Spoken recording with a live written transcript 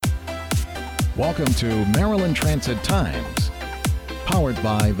Welcome to Maryland Transit Times, powered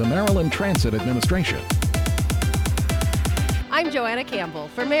by the Maryland Transit Administration. I'm Joanna Campbell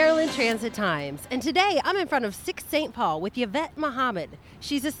for Maryland Transit Times, and today I'm in front of 6 St. Paul with Yvette Mohammed.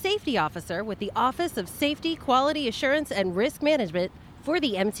 She's a safety officer with the Office of Safety, Quality Assurance, and Risk Management for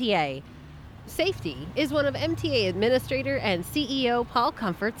the MTA. Safety is one of MTA Administrator and CEO Paul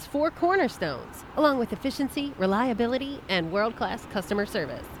Comfort's 4 cornerstones, along with efficiency, reliability, and world-class customer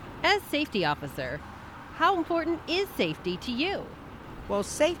service. As safety officer, how important is safety to you? Well,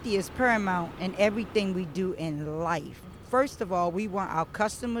 safety is paramount in everything we do in life. First of all, we want our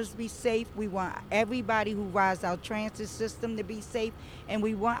customers to be safe. We want everybody who rides our transit system to be safe. And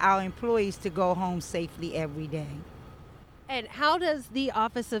we want our employees to go home safely every day. And how does the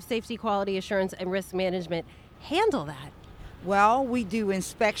Office of Safety, Quality Assurance, and Risk Management handle that? Well, we do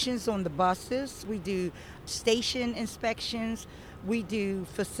inspections on the buses. We do station inspections. We do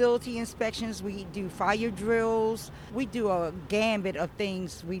facility inspections. We do fire drills. We do a gambit of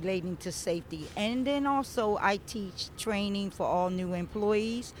things relating to safety. And then also I teach training for all new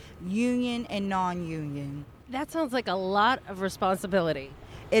employees, union and non-union. That sounds like a lot of responsibility.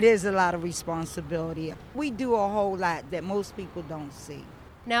 It is a lot of responsibility. We do a whole lot that most people don't see.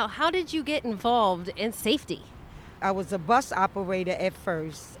 Now, how did you get involved in safety? I was a bus operator at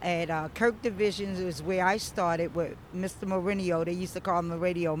first at Kirk Divisions is where I started with Mr. Mourinho. They used to call him the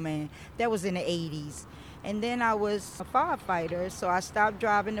radio man. That was in the 80s. And then I was a firefighter, so I stopped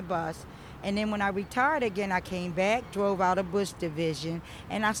driving the bus. And then when I retired again, I came back, drove out of Bush Division,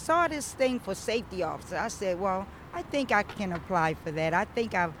 and I saw this thing for safety officer. I said, well, I think I can apply for that. I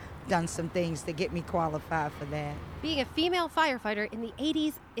think I've done some things to get me qualified for that. Being a female firefighter in the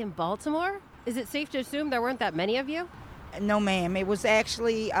 80s in Baltimore? Is it safe to assume there weren't that many of you? No, ma'am. It was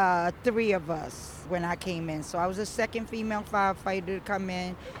actually 3 of us when I came in. So I was the second female firefighter to come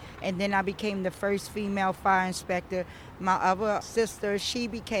in, and then I became the first female fire inspector. My other sister, she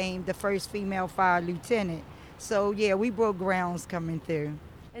became the first female fire lieutenant. So, yeah, we broke grounds coming through.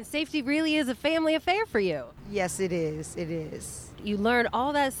 And safety really is a family affair for you. Yes, it is. It is. You learn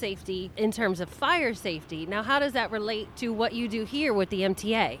all that safety in terms of fire safety. Now, how does that relate to what you do here with the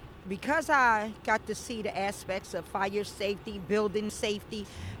MTA? Because I got to see the aspects of fire safety, building safety,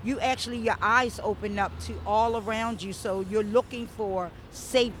 your eyes open up to all around you. So you're looking for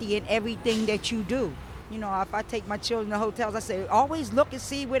safety in everything that you do. You know, if I take my children to hotels, I say, always look and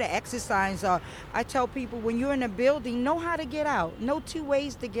see where the exit signs are. I tell people, when you're in a building, know how to get out. Know 2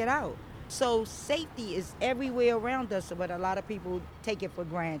 ways to get out. So safety is everywhere around us, but a lot of people take it for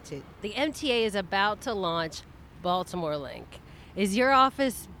granted. The MTA is about to launch Baltimore Link. Is your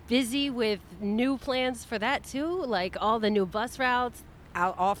office busy with new plans for that too, like all the new bus routes?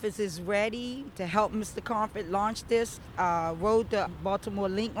 Our office is ready to help Mr. Comfort launch this, rode the Baltimore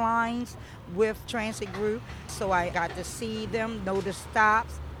Link lines with Transit Group. So I got to see them, know the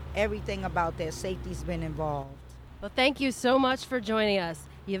stops, everything about that. Safety's been involved. Well, thank you so much for joining us.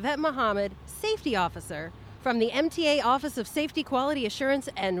 Yvette Mohammed, Safety Officer from the MTA Office of Safety, Quality Assurance,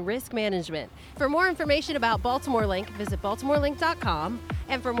 and Risk Management. For more information about Baltimore Link, visit baltimorelink.com.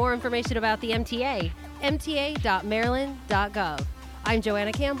 And for more information about the MTA, mta.maryland.gov. I'm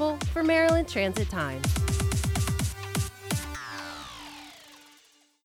Joanna Campbell for Maryland Transit Times.